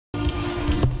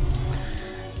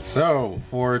So,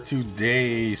 for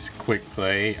today's quick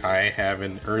play, I have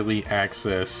an early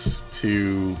access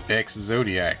to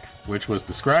Ex-Zodiac, which was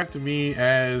described to me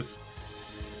as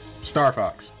Star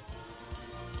Fox.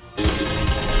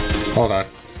 Hold on.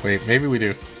 Wait, maybe we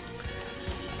do.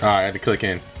 Oh, I had to click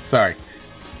in. Sorry.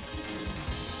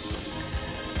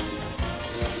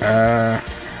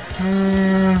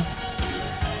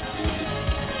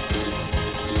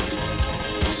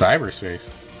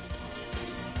 Cyberspace.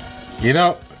 You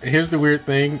know, here's the weird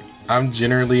thing. I'm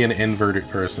generally an inverted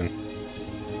person.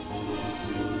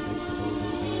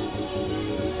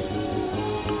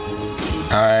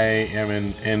 I am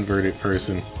an inverted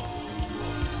person.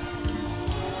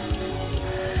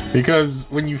 Because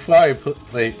when you fly,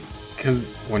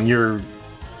 because when you're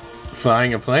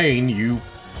flying a plane, you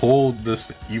pull the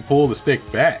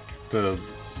stick back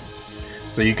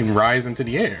so you can rise into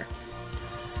the air.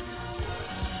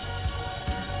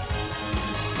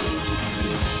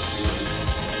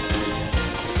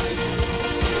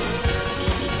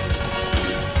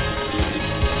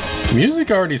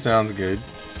 Music already sounds good.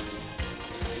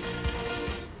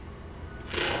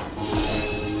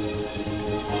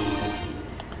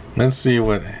 Let's see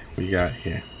what we got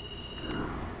here.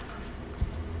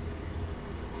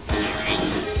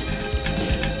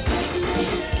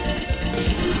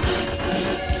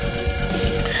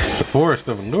 The forests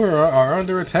of Allura are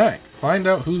under attack. Find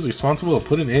out who's responsible and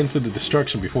put an end to the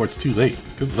destruction before it's too late.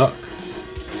 Good luck.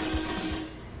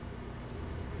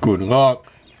 Good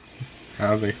luck.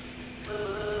 How they...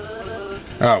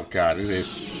 Oh god, it is.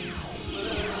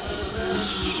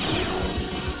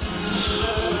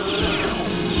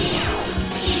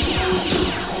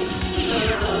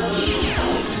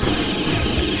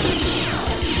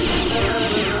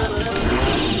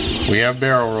 We have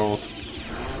barrel rolls.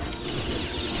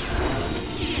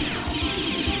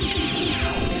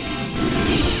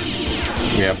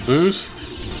 We have boost.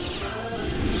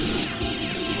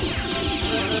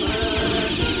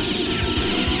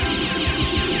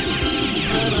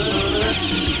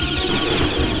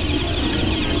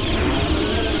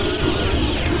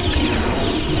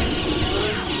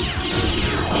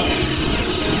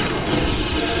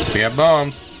 We have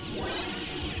bombs.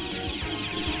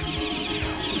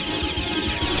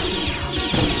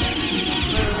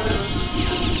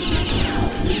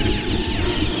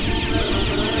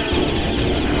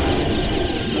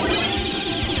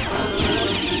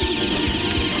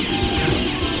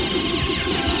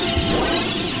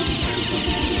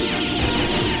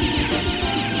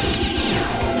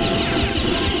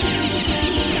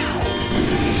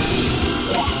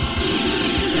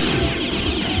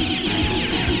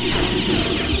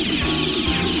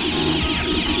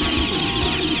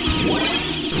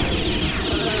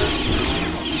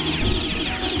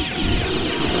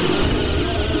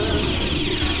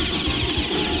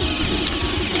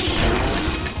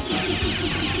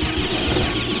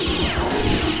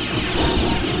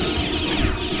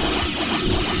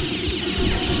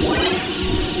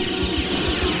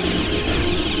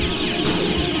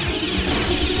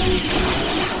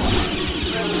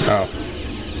 Oh.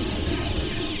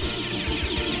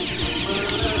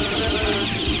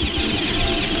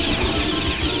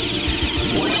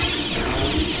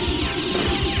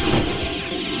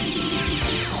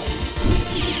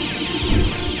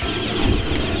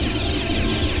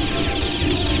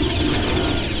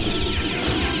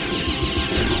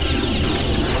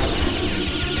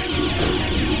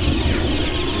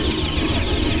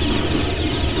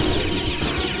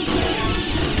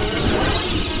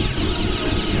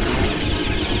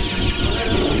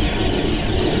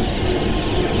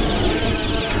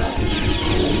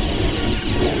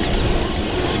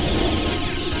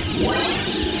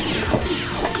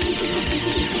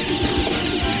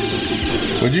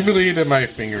 Would you believe that my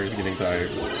finger is getting tired?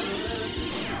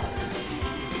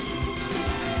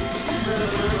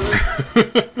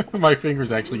 My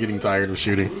finger's actually getting tired of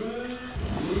shooting.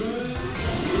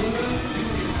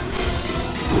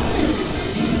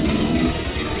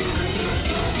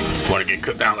 Want to get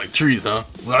cut down like trees, huh?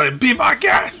 Well, be my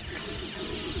guest!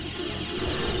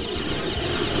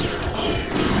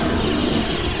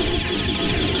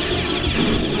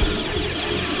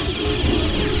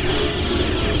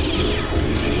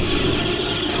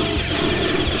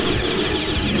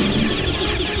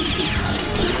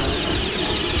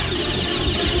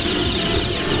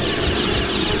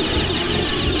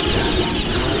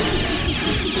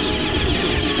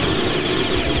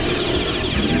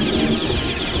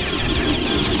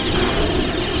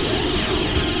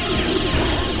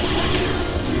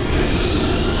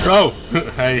 Oh,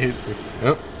 I hit.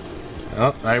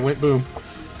 Oh, I went boom.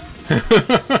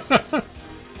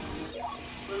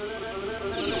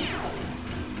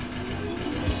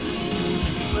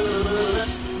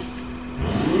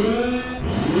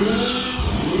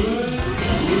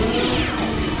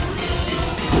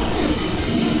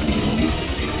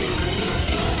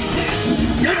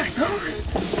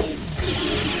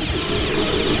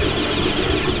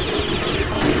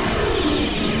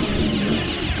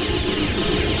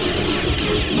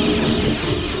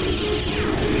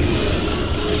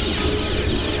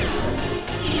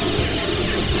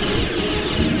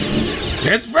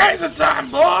 It's freezing time,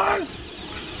 boys!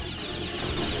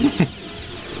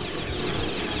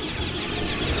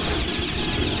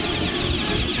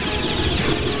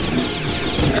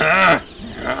 Ah!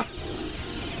 Ah.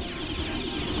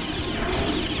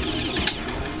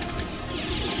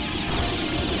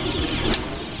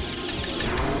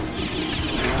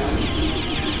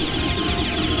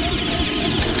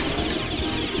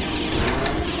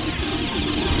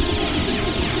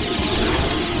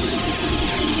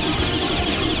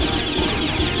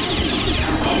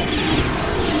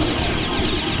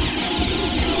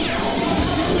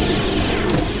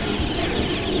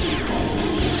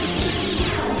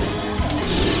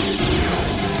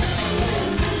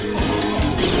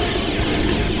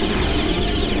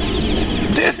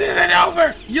 This isn't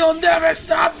over! You'll never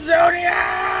stop,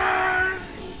 Zodiac!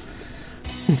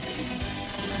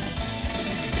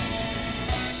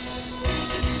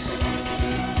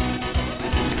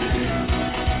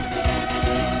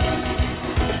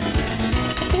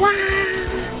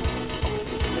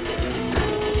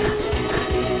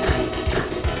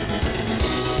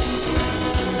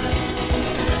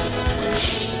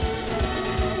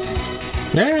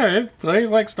 Yeah, it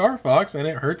plays like Star Fox and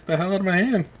it hurts the hell out of my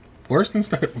hand. Worse than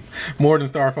more than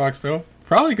Star Fox though.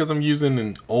 Probably because I'm using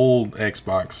an old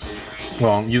Xbox.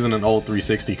 Well, I'm using an old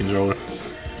 360 controller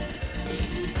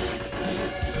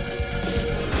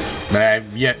that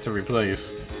I've yet to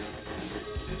replace.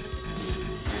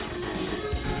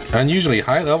 Unusually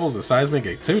high levels of seismic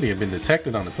activity have been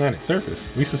detected on the planet's surface.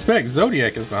 We suspect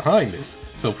Zodiac is behind this,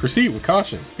 so proceed with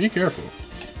caution. Be careful.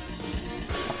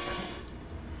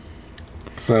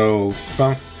 So,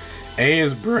 A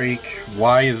is brake,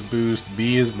 Y is boost,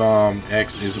 B is bomb,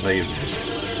 X is lasers.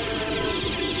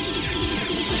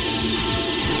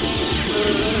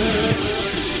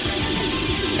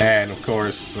 And of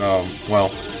course,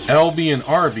 well, LB and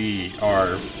RB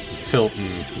are tilt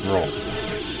and roll.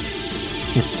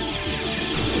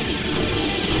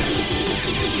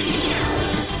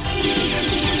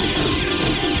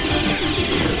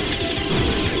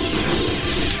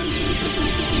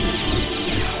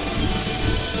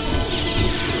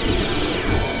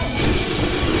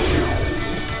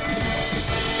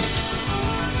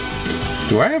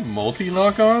 Do I have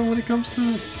multi-lock on when it comes to...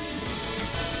 Do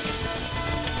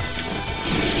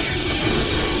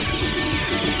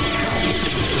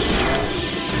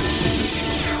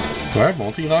I have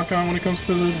multi-lock on when it comes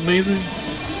to the laser?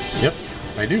 Yep,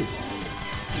 I do.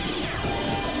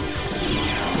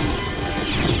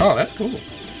 Oh, that's cool.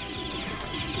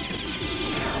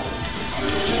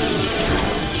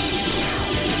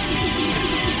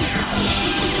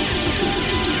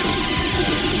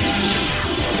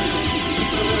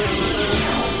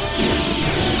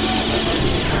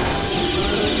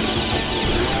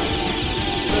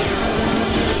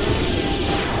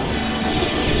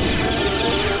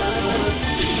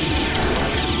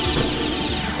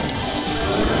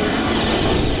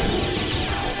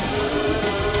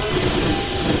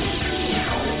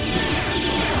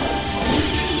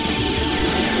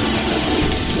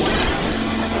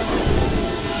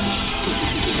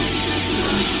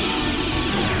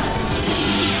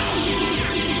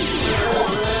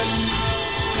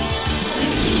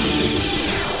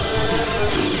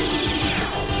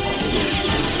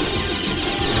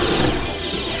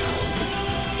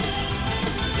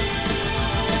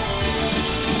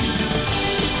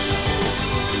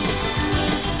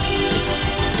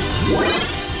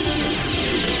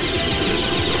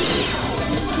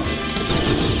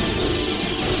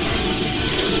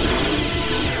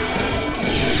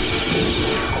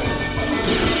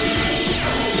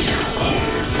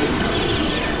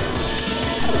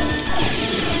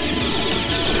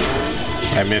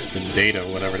 I missed the data,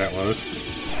 whatever that was.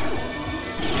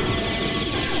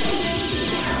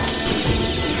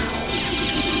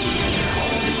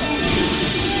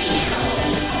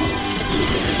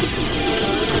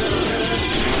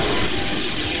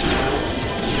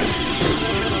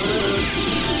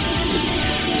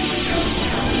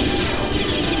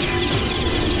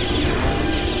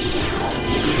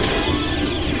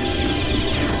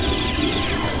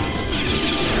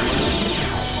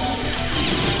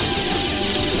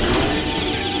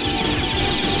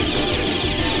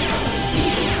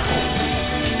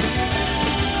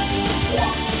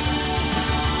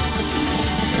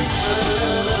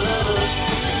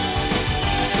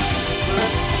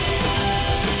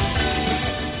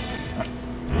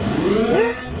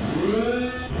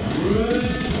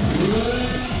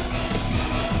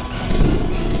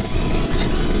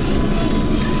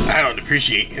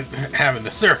 Appreciate having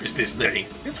the surface this dirty.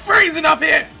 It's freezing up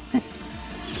here!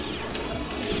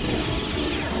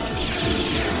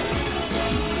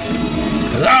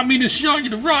 me to show you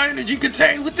the raw energy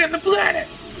contained within the planet.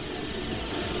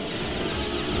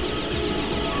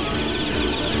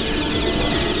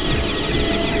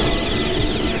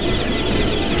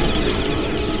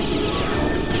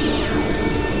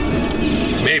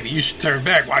 Maybe you should turn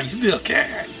back while you still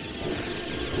can.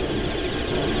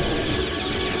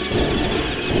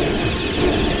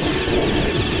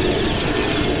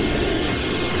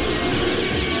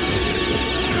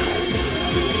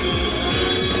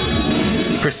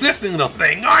 Persistent little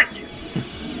thing, aren't you?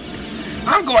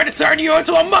 I'm going to turn you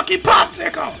into a monkey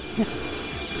popsicle!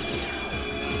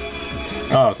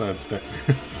 Oh, so that's that.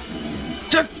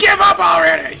 Just give up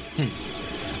already!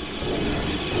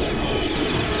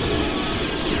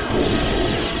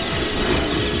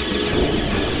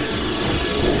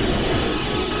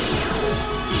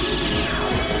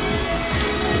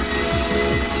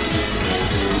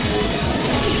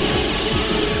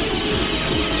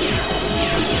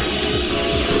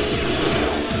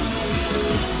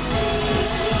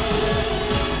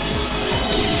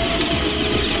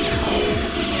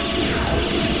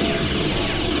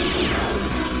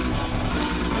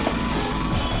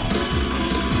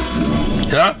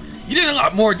 Huh? You did a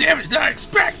lot more damage than I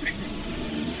expected.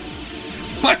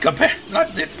 But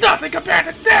it's nothing compared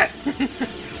to this.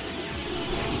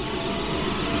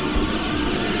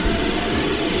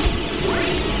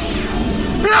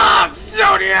 Oh,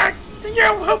 Zodiac,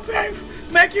 you will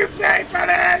make you pay for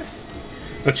this.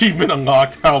 Achievement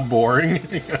unlocked. How boring.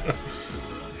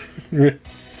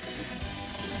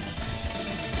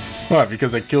 What?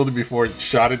 Because I killed it before it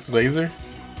shot its laser?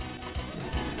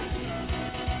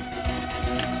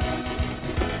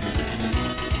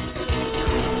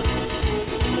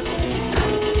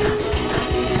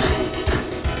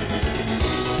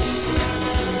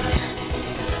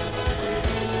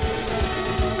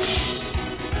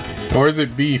 Or is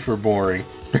it B for boring?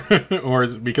 Or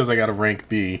is it because I got a rank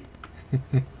B?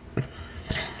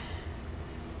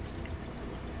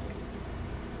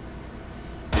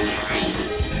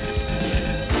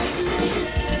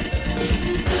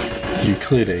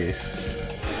 Euclides.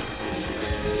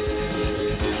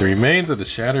 The remains of the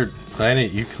shattered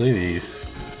planet Euclides.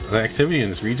 The activity in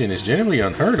this region is generally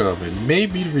unheard of and may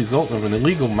be the result of an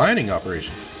illegal mining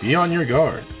operation. Be on your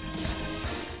guard.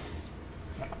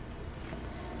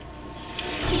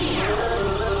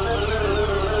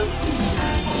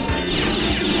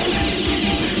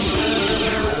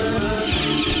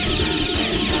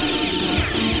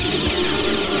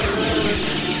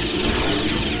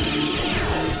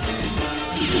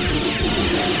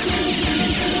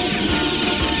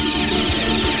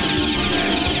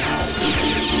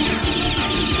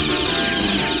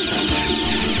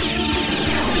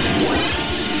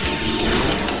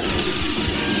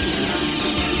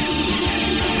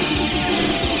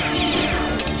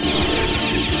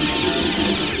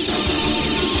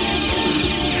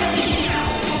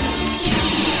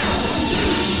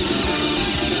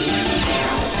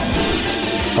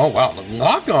 Oh wow, the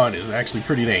lock-on is actually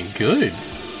pretty dang good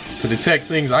to detect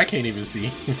things I can't even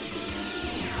see.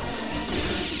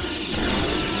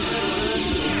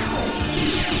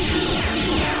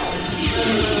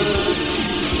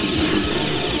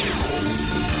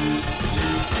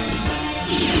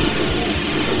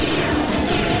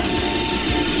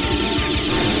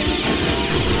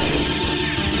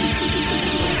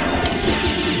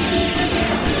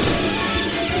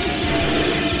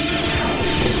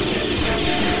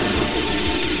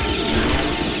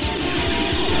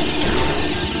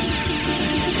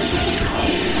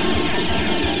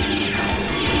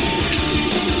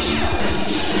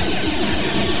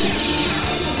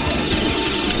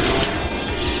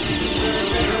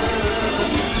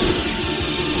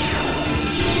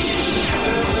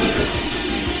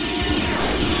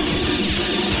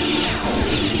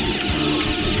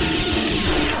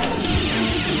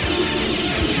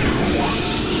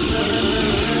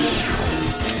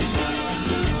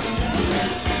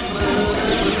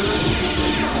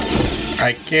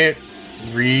 I can't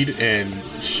read and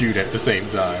shoot at the same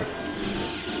time.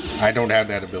 I don't have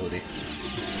that ability.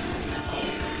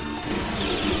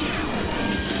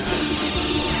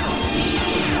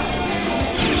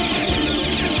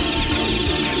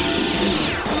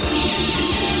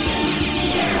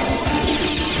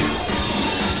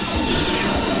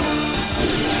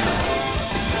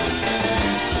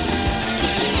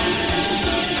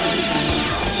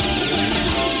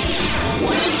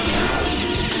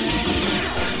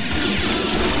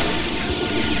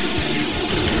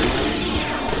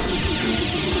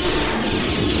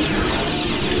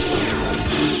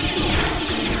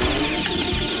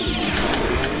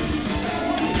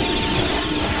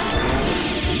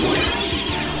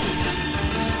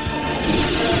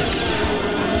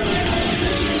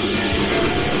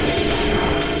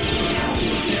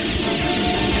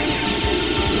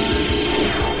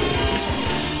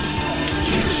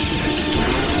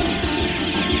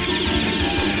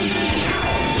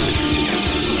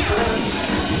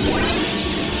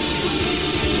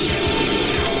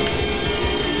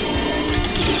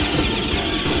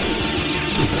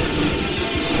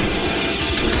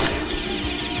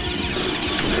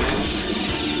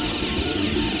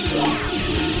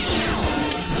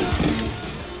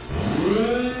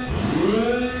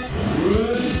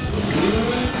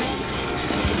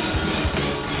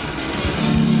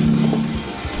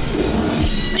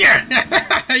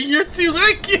 You're too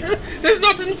like there's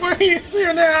nothing for you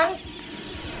here now.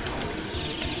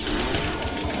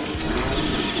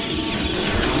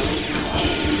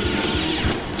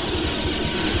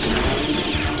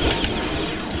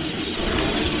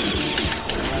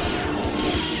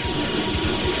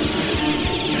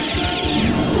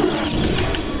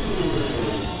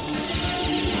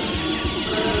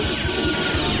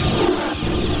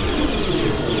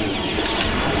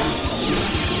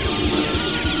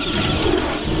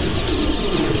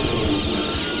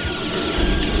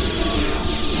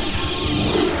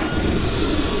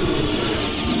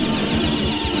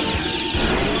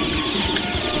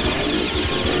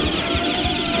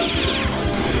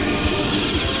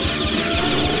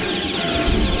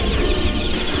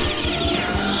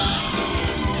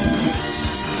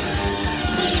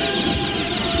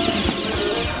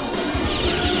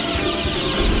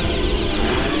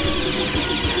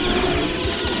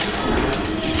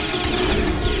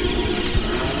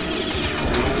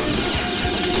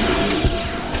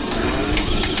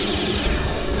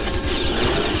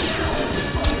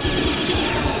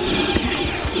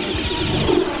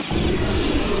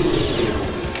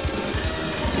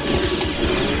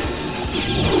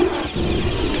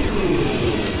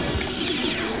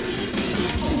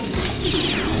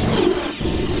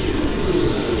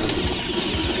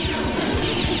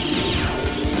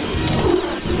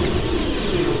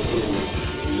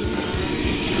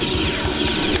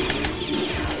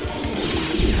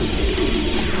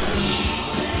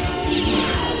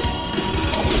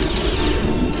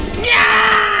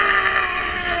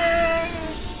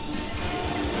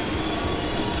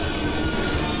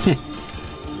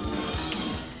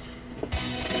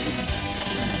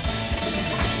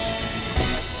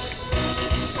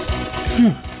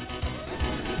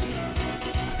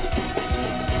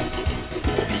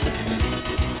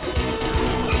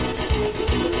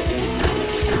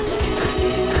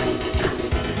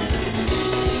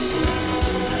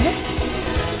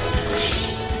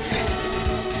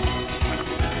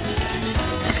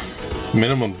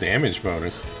 Minimum damage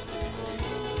bonus.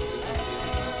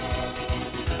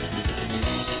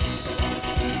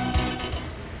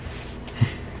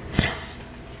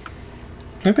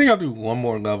 I think I'll do one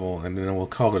more level and then we'll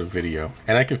call it a video.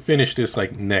 And I can finish this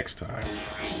like next time.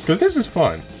 Because this is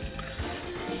fun.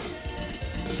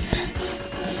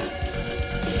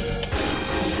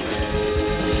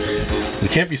 We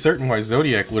can't be certain why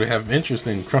Zodiac would have interest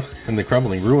in the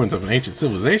crumbling ruins of an ancient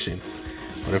civilization.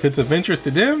 But if it's of interest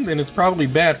to them, then it's probably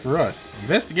bad for us.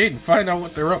 Investigate and find out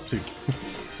what they're up to.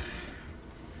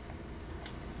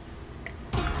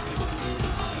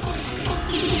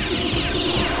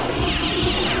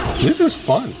 This is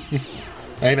fun.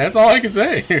 Hey, that's all I can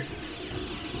say.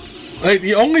 Like,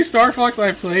 the only Star Fox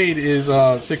I played is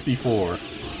 64.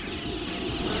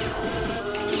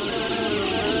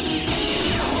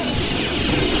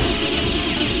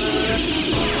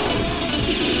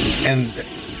 And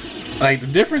like, the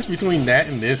difference between that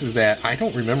and this is that I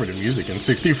don't remember the music in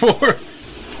 64.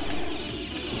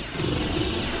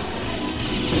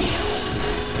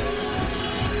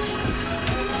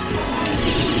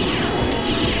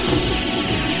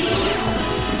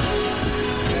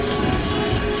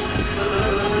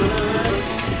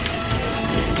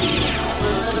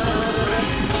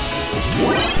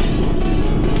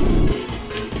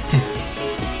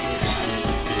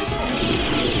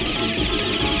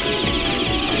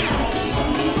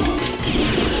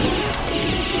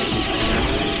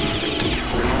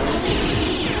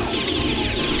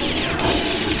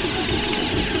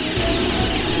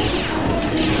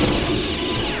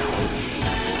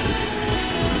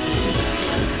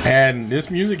 And this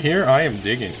music here, I am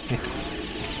digging.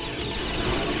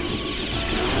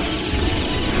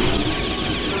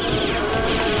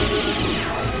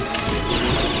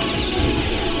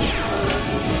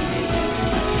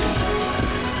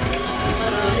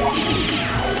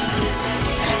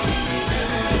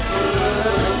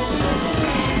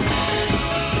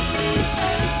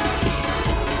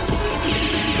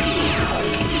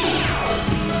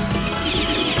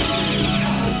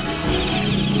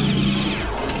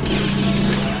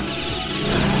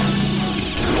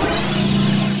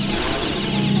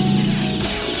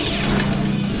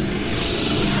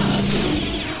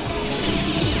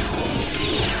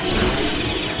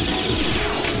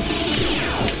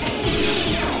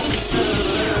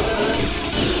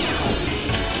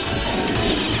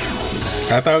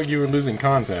 I thought you were losing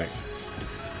contact.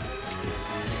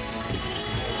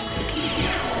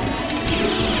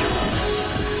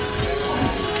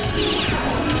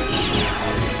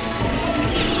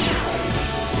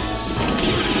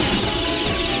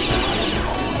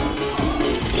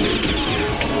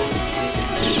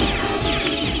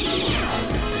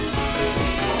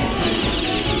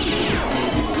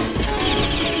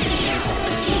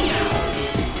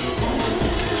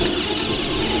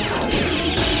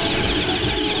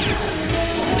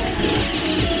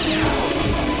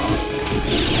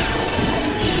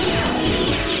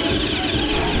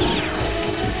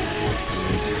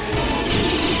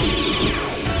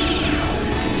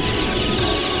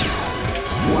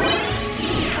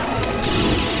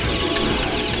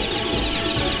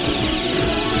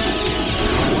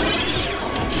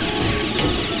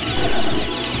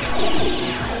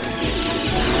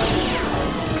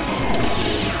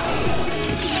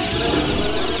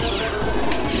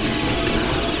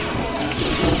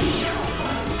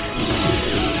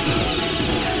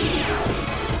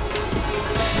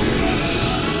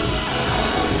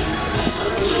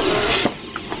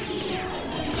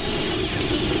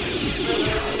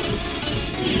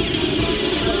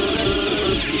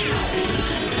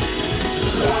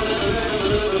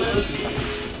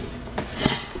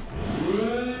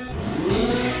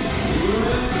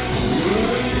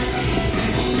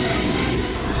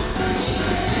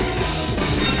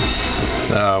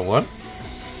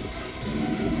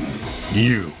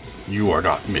 You are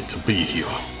not meant to be here.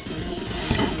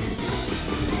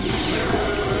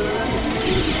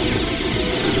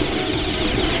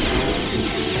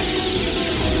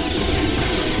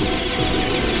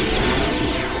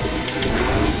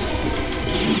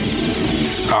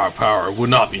 Our power will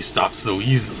not be stopped so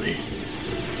easily.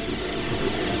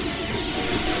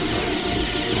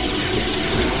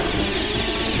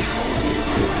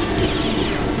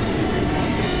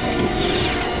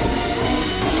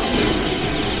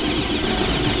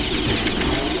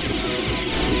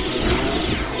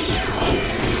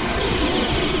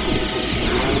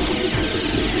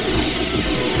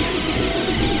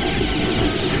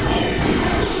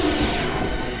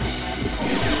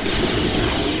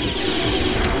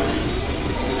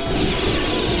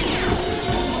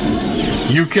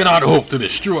 You cannot hope to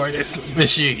destroy this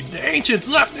machine. The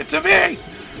ancients left it to me.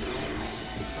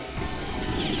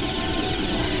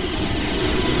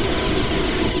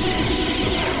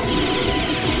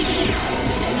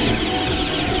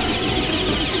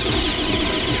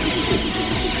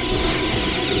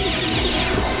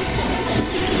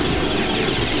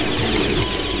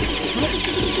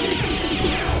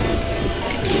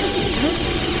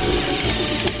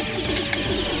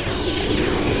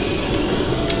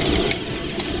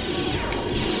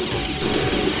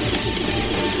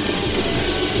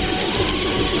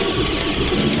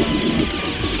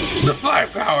 The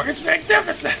firepower, it's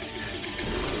magnificent!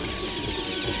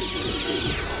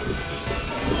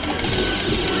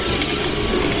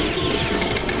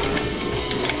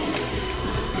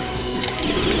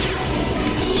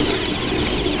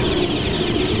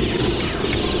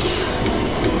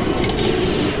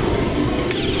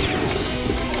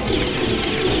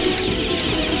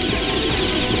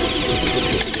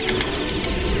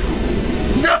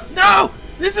 No! No!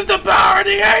 This is the power of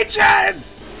the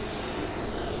ancients!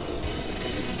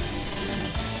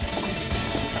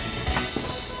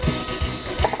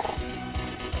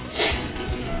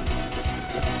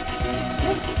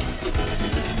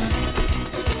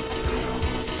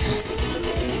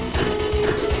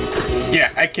 Yeah,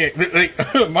 I can't, like,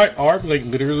 my arm, like,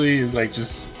 literally is, like,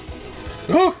 just,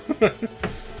 oh,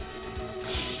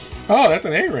 oh, that's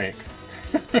an A rank.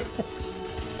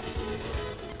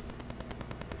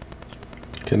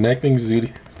 Connecting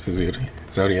Zodiac to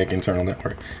Zodiac internal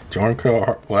network. Join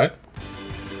what?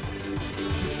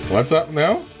 What's up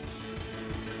now?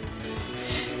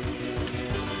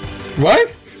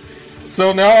 What?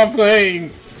 So now I'm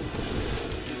playing,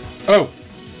 oh.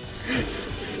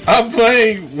 I'm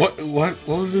playing what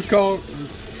was this called?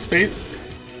 Space.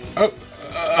 Oh,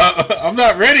 I'm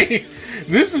not ready.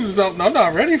 This is something I'm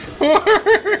not ready for.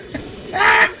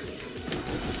 Ah!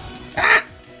 Ah!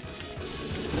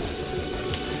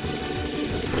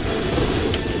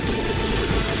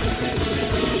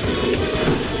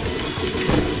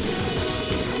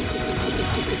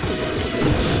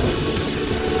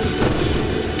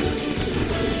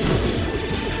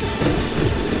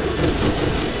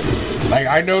 Like,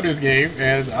 I know this game,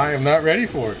 and I am not ready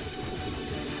for it.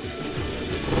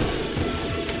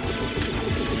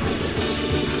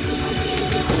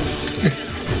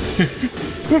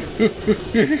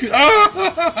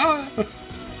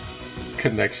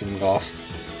 Connection lost.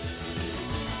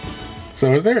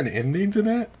 So is there an ending to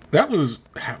that? That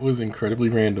was incredibly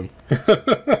random.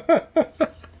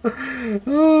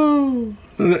 Oh,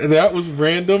 that was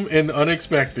random and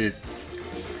unexpected.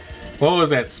 What was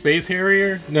that? Space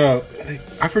Harrier? No,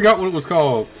 I forgot what it was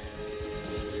called.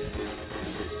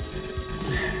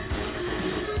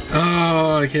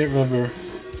 Oh, I can't remember.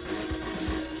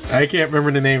 I can't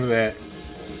remember the name of that.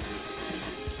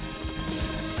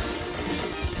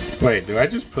 Wait, do I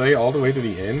just play all the way to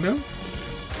the end though?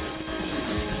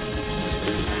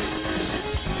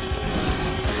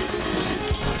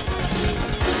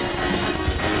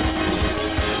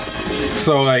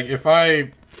 So like if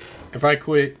I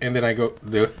quit and then I go,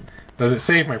 does it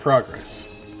save my progress?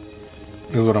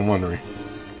 Is what I'm wondering.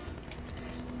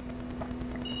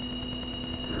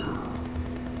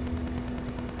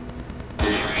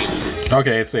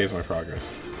 Okay, it saves my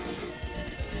progress.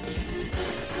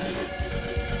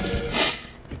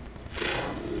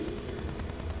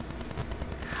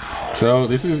 So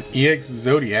this is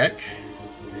Ex-Zodiac.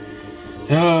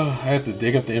 Oh, I had to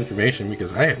dig up the information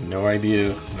because I had no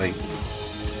idea like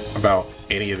about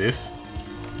any of this.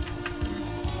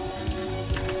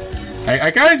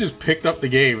 I kind of just picked up the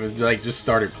game and like just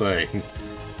started playing.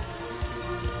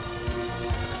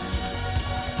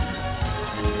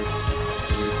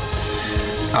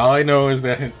 All I know is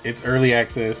that it's early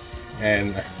access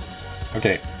and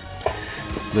okay.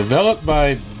 Developed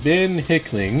by Ben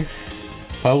Hickling,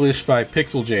 published by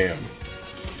Pixel Jam.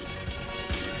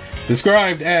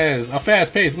 Described as a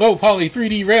fast-paced, low-poly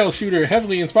 3D rail shooter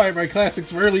heavily inspired by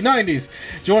classics of early 90s.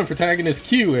 Join protagonist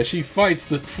Q as she fights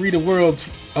the free worlds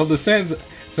of the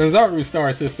Sanzaru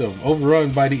star system,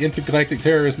 overrun by the intergalactic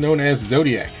terrorist known as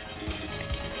Zodiac.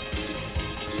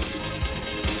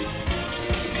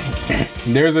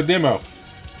 There's a demo.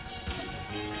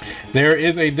 There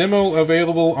is a demo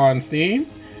available on Steam.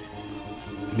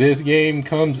 This game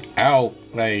comes out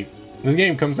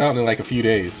in like a few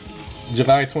days.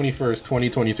 July 21st,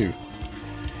 2022.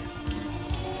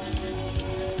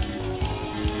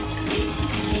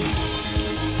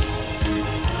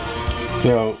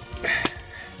 So,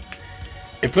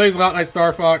 it plays a lot like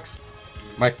Star Fox.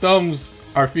 My thumbs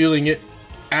are feeling it.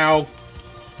 Ow.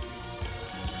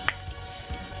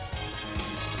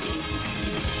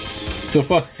 It's a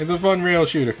fun rail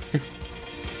shooter.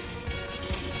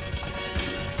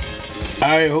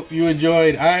 I hope you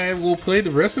enjoyed. I will play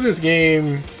the rest of this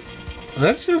game.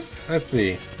 Let's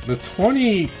see. The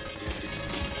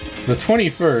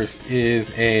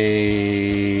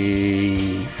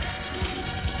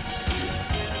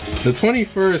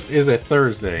 21st is a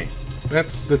Thursday.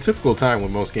 That's the typical time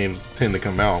when most games tend to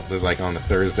come out. Is like on a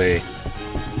Thursday.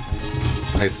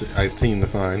 I seem to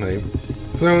find like,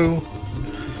 so.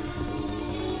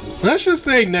 Let's just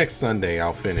say next Sunday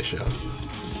I'll finish up.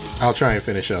 I'll try and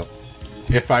finish up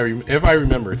if I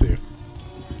remember to,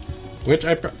 which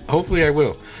hopefully I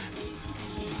will.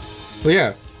 So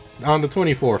yeah, on the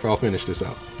 24th I'll finish this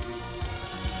up.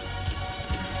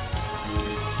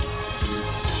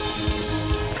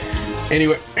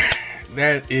 Anyway,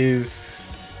 that is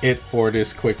it for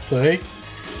this quick play.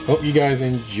 Hope you guys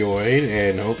enjoyed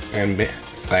and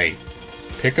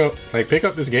pick up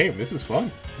this game. This is fun.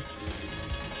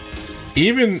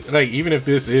 Even if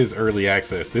this is early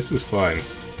access, this is fun.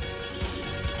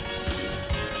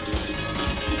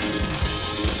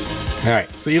 Alright,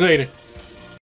 see you later.